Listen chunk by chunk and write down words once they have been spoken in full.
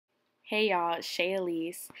Hey y'all, it's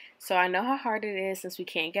Shaaleese. So I know how hard it is since we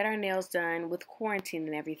can't get our nails done with quarantine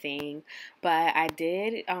and everything, but I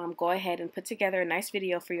did go ahead and put together a nice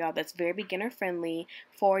video for y'all that's very beginner friendly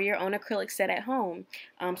for your own acrylic set at home.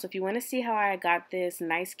 So if you want to see how I got this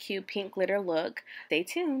nice cute pink glitter look, stay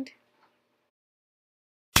tuned.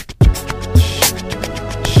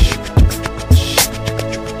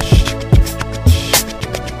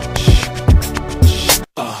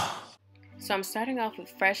 So I'm starting off with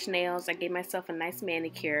fresh nails. I gave myself a nice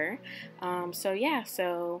manicure.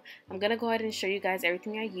 So I'm going to go ahead and show you guys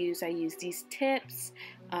everything I use. I use these tips,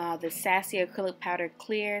 the Sassi Acrylic Powder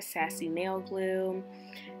Clear, Sassi Nail Glue,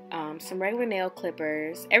 some regular nail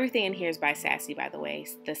clippers. Everything in here is by Sassi, by the way.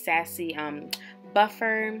 The Sassi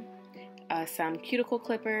Buffer, some cuticle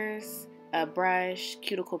clippers, a brush,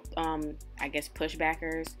 cuticle,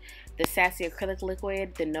 pushbackers, the Sassi Acrylic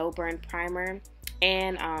Liquid, the No Burn Primer,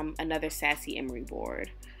 and another Sassi emery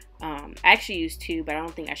board. I actually used two, but I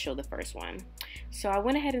don't think I showed the first one. So I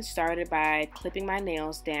went ahead and started by clipping my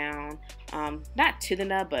nails down, not to the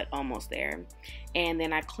nub, but almost there. And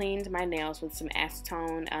then I cleaned my nails with some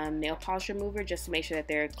acetone nail polish remover just to make sure that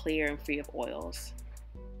they're clear and free of oils.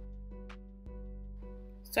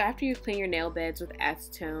 So after you clean your nail beds with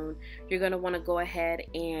acetone, you're going to want to go ahead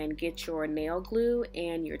and get your nail glue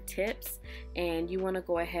and your tips, and you want to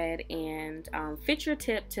go ahead and fit your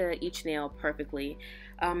tip to each nail perfectly.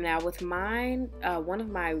 Now with mine, one of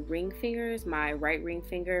my ring fingers, my right ring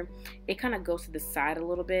finger, it kind of goes to the side a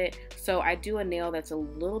little bit, so I do a nail that's a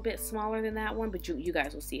little bit smaller than that one, but you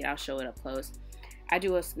guys will see it. I'll show it up close. I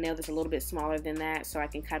do a nail that's a little bit smaller than that so I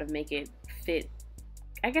can kind of make it fit,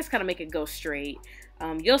 kind of make it go straight.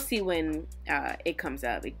 You'll see when it comes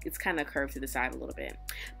up. It's kind of curved to the side a little bit.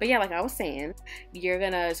 But yeah, like I was saying, you're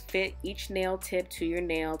gonna fit each nail tip to your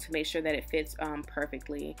nail to make sure that it fits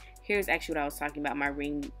perfectly. Here's actually what I was talking about. My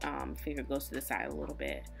ring finger goes to the side a little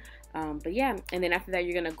bit. But yeah, and then after that,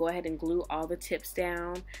 you're gonna go ahead and glue all the tips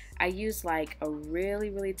down. I use like a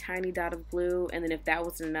really tiny dot of glue, and then if that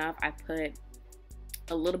wasn't enough, I put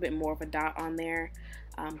a little bit more of a dot on there.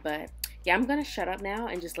 But yeah, I'm gonna shut up now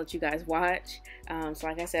and just let you guys watch. So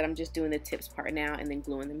like I said, I'm just doing the tips part now and then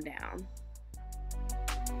gluing them down.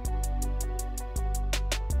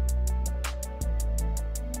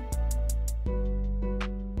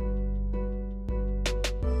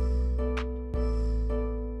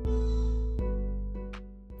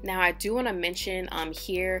 Now I do want to mention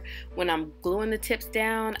here, when I'm gluing the tips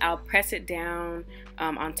down, I'll press it down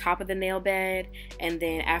on top of the nail bed, and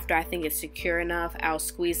then after I think it's secure enough, I'll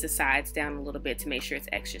squeeze the sides down a little bit to make sure it's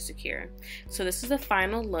extra secure. So this is the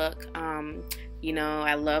final look. You know,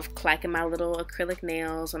 I love clacking my little acrylic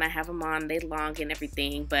nails when I have them on. They long and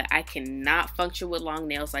everything, but I cannot function with long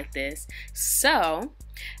nails like this. So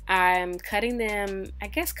I'm cutting them, I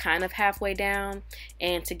guess, kind of halfway down,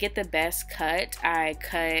 and to get the best cut, I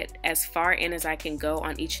cut as far in as I can go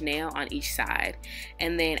on each nail on each side.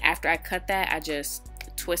 And then after I cut that, I just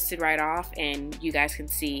twist it right off, and you guys can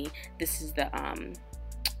see this is the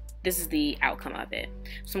outcome of it.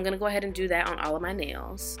 So I'm gonna go ahead and do that on all of my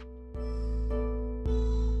nails.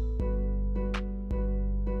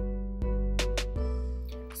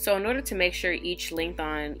 So in order to make sure each length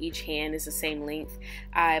on each hand is the same length,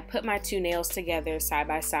 I put my two nails together side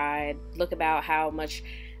by side, look about how much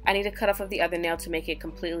I need to cut off of the other nail to make it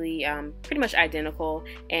completely, pretty much identical,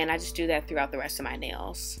 and I just do that throughout the rest of my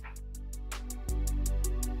nails.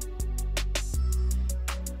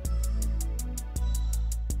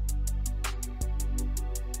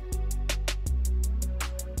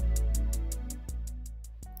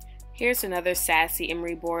 Here's another Sassi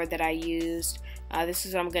emery board that I used. This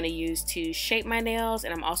is what I'm going to use to shape my nails,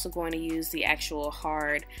 and I'm also going to use the actual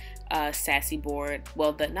hard Sassi board,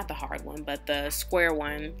 well, not the hard one, but the square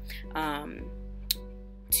one,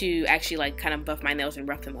 to actually like kind of buff my nails and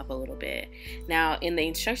rough them up a little bit. Now in the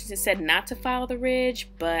instructions it said not to file the ridge,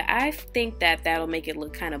 but I think that that'll make it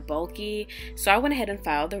look kind of bulky, so I went ahead and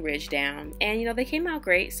filed the ridge down, and you know, they came out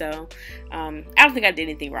great, so I don't think I did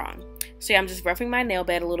anything wrong. So yeah, I'm just roughing my nail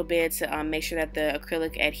bed a little bit to make sure that the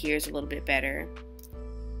acrylic adheres a little bit better.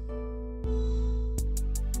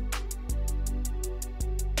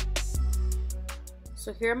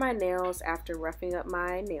 So here are my nails after roughing up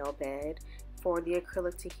my nail bed for the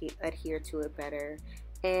acrylic to adhere to it better.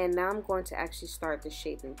 And now I'm going to actually start the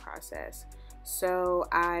shaping process. So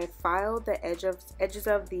I filed the edges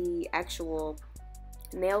of the actual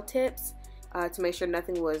nail tips to make sure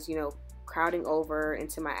nothing was, you know, crowding over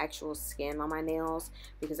into my actual skin on my nails,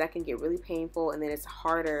 because that can get really painful, and then it's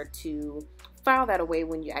harder to file that away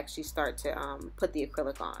when you actually start to put the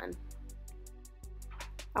acrylic on.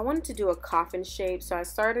 I wanted to do a coffin shape, so I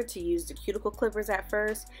started to use the cuticle clippers at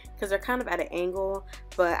first because they're kind of at an angle,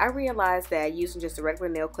 but I realized that using just the regular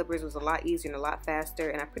nail clippers was a lot easier and a lot faster,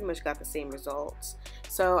 and I pretty much got the same results.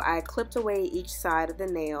 So I clipped away each side of the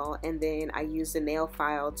nail, and then I used the nail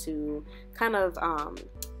file to kind of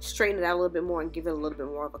straighten it out a little bit more and give it a little bit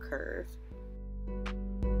more of a curve.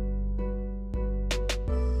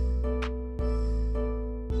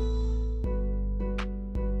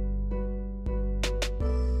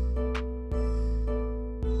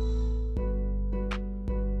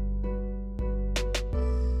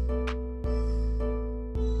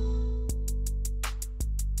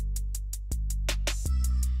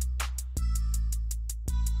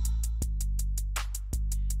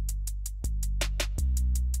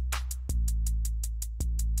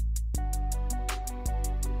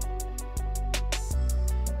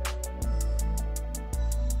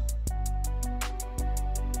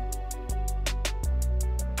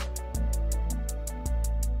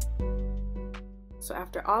 So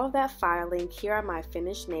after all of that filing, here are my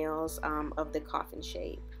finished nails of the coffin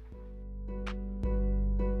shape.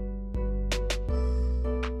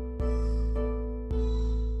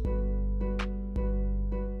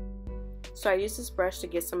 So I used this brush to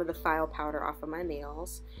get some of the file powder off of my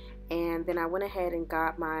nails, and then I went ahead and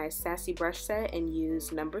got my Sassi brush set and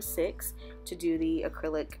used number 6 to do the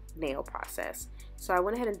acrylic nail process. So I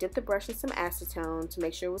went ahead and dipped the brush in some acetone to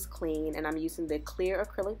make sure it was clean, and I'm using the clear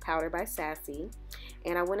acrylic powder by Sassi.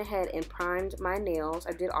 And I went ahead and primed my nails.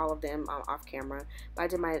 I did all of them off camera, but I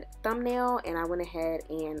did my thumbnail, and I went ahead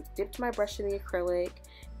and dipped my brush in the acrylic,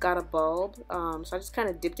 got a bulb, so I just kind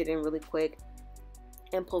of dipped it in really quick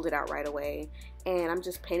and pulled it out right away. And I'm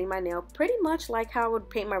just painting my nail pretty much like how I would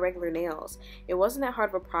paint my regular nails. It wasn't that hard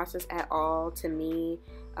of a process at all to me,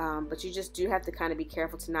 but you just do have to kind of be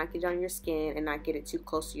careful to not get it on your skin and not get it too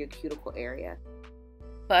close to your cuticle area.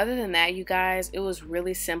 But other than that, you guys, it was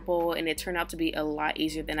really simple, and it turned out to be a lot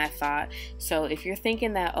easier than I thought. So if you're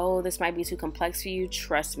thinking that, oh, this might be too complex for you,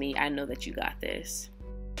 trust me, I know that you got this.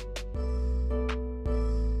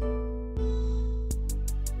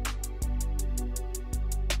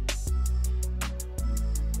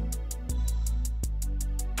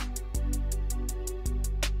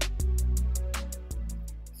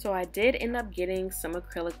 So I did end up getting some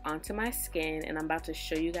acrylic onto my skin, and I'm about to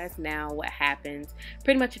show you guys now what happens.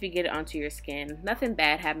 Pretty much if you get it onto your skin, nothing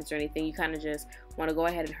bad happens or anything. You kind of just want to go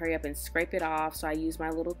ahead and hurry up and scrape it off. So I use my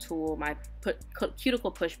little tool, my cuticle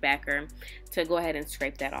push backer, to go ahead and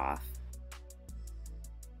scrape that off.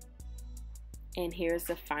 And here's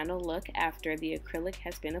the final look after the acrylic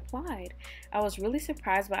has been applied. I was really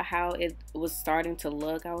surprised about how it was starting to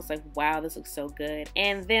look. I was like, wow, this looks so good.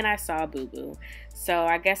 And then I saw a boo-boo. So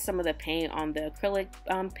I guess some of the paint on the acrylic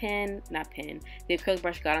the acrylic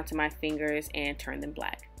brush got onto my fingers and turned them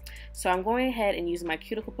black. So I'm going ahead and using my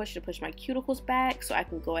cuticle push to push my cuticles back so I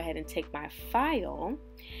can go ahead and take my file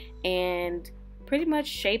and pretty much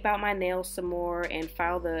shape out my nails some more and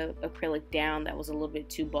file the acrylic down that was a little bit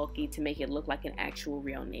too bulky to make it look like an actual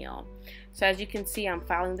real nail. So as you can see, I'm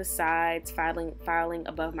filing the sides, filing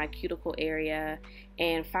above my cuticle area,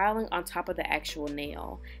 and filing on top of the actual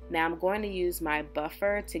nail. Now I'm going to use my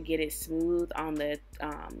buffer to get it smooth on the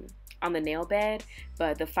nail bed,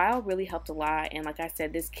 but the file really helped a lot, and like I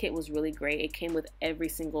said, this kit was really great. It came with every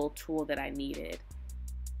single tool that I needed.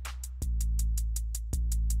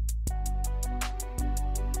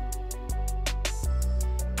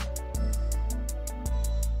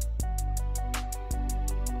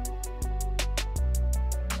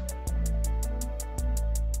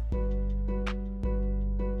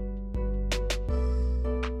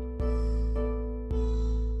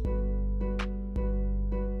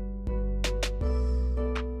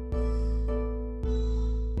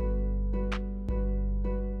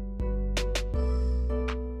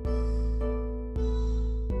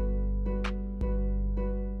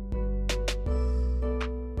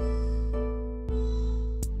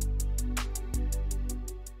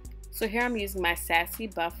 So here I'm using my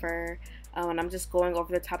Sassi buffer, and I'm just going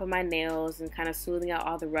over the top of my nails and kind of smoothing out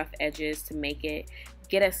all the rough edges to make it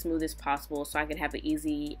get as smooth as possible so I can have an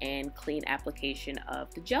easy and clean application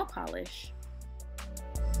of the gel polish.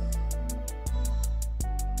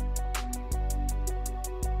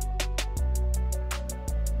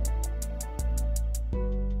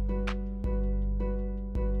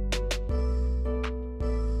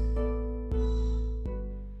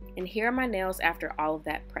 And here are my nails after all of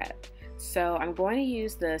that prep. So I'm going to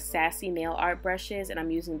use the Sassi nail art brushes, and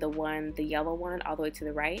I'm using the yellow one all the way to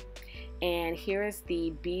the right. And here is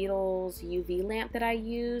the Beetles UV lamp that I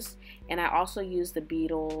used, and I also used the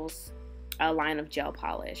Beetles a line of gel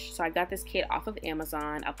polish. So I got this kit off of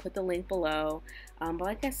Amazon. I'll put the link below. But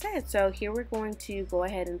like I said, so here we're going to go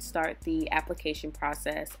ahead and start the application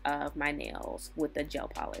process of my nails with the gel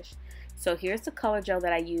polish. So here's the color gel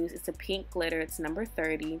that I use. It's a pink glitter. It's number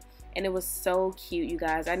 30. And it was so cute, you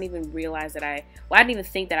guys. I didn't even realize that I didn't even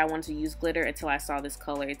think that I wanted to use glitter until I saw this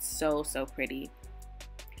color. It's so, so pretty.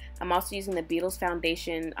 I'm also using the Beetles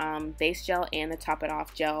Foundation base gel and the Top It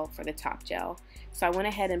Off gel for the top gel. So I went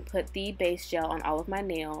ahead and put the base gel on all of my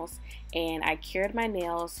nails, and I cured my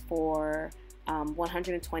nails for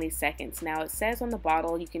 120 seconds. Now it says on the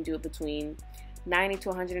bottle you can do it between 90 to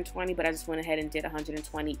 120, but I just went ahead and did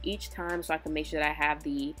 120 each time so I can make sure that I have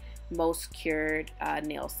the most cured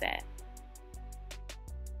nail set.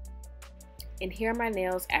 And here are my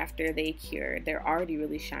nails after they cured. They're already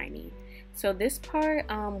really shiny. So this part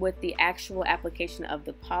with the actual application of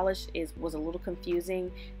the polish was a little confusing.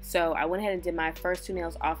 So I went ahead and did my first 2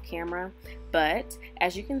 nails off camera. But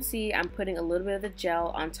as you can see, I'm putting a little bit of the gel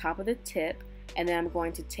on top of the tip, and then I'm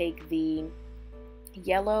going to take the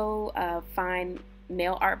yellow fine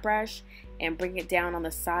nail art brush and bring it down on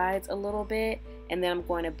the sides a little bit, and then I'm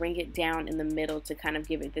going to bring it down in the middle to kind of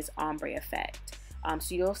give it this ombre effect.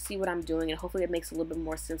 So you'll see what I'm doing, and hopefully it makes a little bit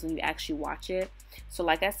more sense when you actually watch it. So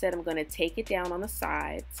like I said, I'm going to take it down on the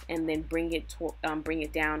sides and then bring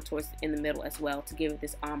it down towards in the middle as well to give it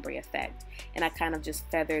this ombre effect. And I kind of just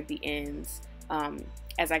feathered the ends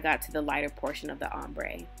as I got to the lighter portion of the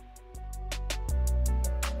ombre.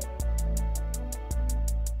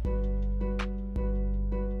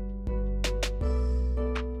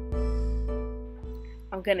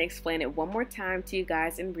 I'm going to explain it one more time to you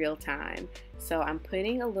guys in real time. So I'm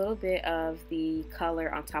putting a little bit of the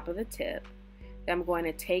color on top of the tip. Then I'm going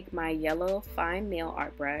to take my yellow fine nail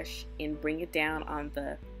art brush and bring it down on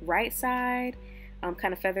the right side,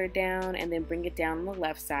 kind of feather it down, and then bring it down on the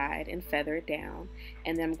left side and feather it down.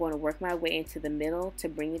 And then I'm going to work my way into the middle to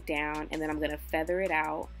bring it down, and then I'm going to feather it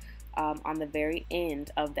out on the very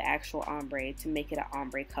end of the actual ombre to make it an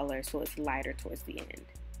ombre color so it's lighter towards the end.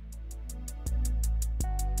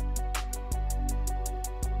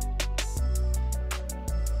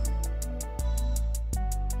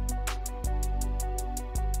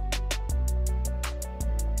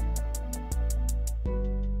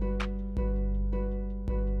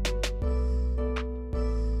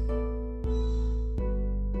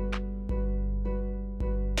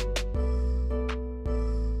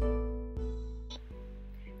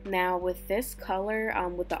 Now with this color,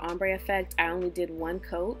 with the ombre effect, I only did 1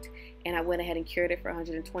 coat, and I went ahead and cured it for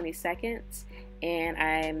 120 seconds. And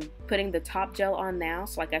I'm putting the top gel on now.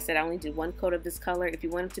 So like I said, I only did 1 coat of this color. If you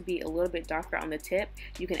want it to be a little bit darker on the tip,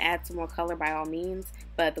 you can add some more color by all means.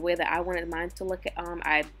 But the way that I wanted mine to look,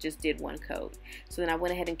 I just did 1 coat. So then I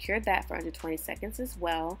went ahead and cured that for 120 seconds as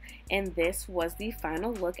well. And this was the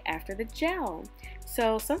final look after the gel.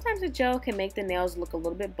 So sometimes the gel can make the nails look a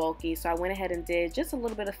little bit bulky. So I went ahead and did just a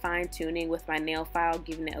little bit of fine tuning with my nail file,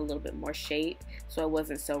 giving it a little bit more shape so it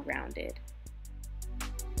wasn't so rounded.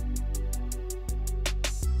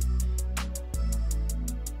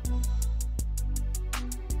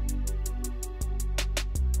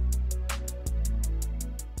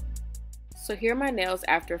 So here are my nails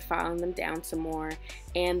after filing them down some more,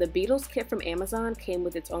 and the Beetles kit from Amazon came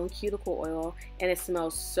with its own cuticle oil, and it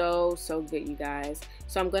smells so good, you guys.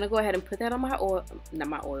 So I'm going to go ahead and put that on my I'm going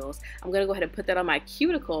to go ahead and put that on my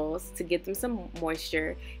cuticles to get them some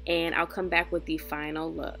moisture, and I'll come back with the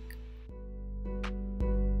final look.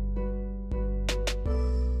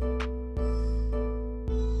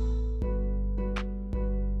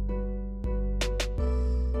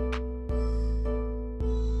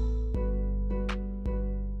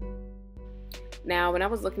 Now, when I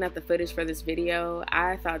was looking at the footage for this video,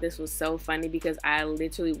 I thought this was so funny because I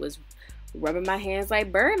literally was rubbing my hands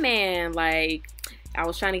like Birdman. Like, I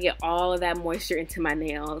was trying to get all of that moisture into my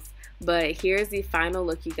nails. But here's the final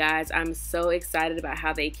look, you guys. I'm so excited about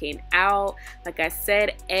how they came out. Like I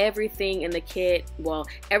said, everything in the kit, well,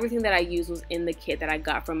 everything that I used was in the kit that I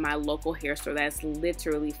got from my local hair store that's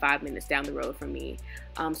literally 5 minutes down the road from me.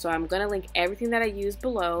 So I'm going to link everything that I used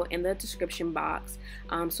below in the description box.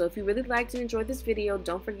 So if you really liked and enjoyed this video,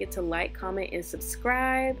 don't forget to like, comment, and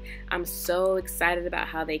subscribe. I'm so excited about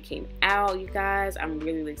how they came out, you guys. I'm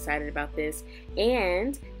really excited about this.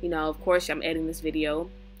 And, you know, of course, I'm editing this video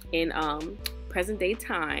in present day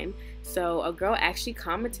time. So a girl actually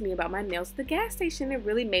commented to me about my nails at the gas station. It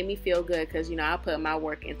really made me feel good because, you know, I put my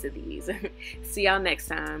work into these. See y'all next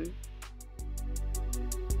time.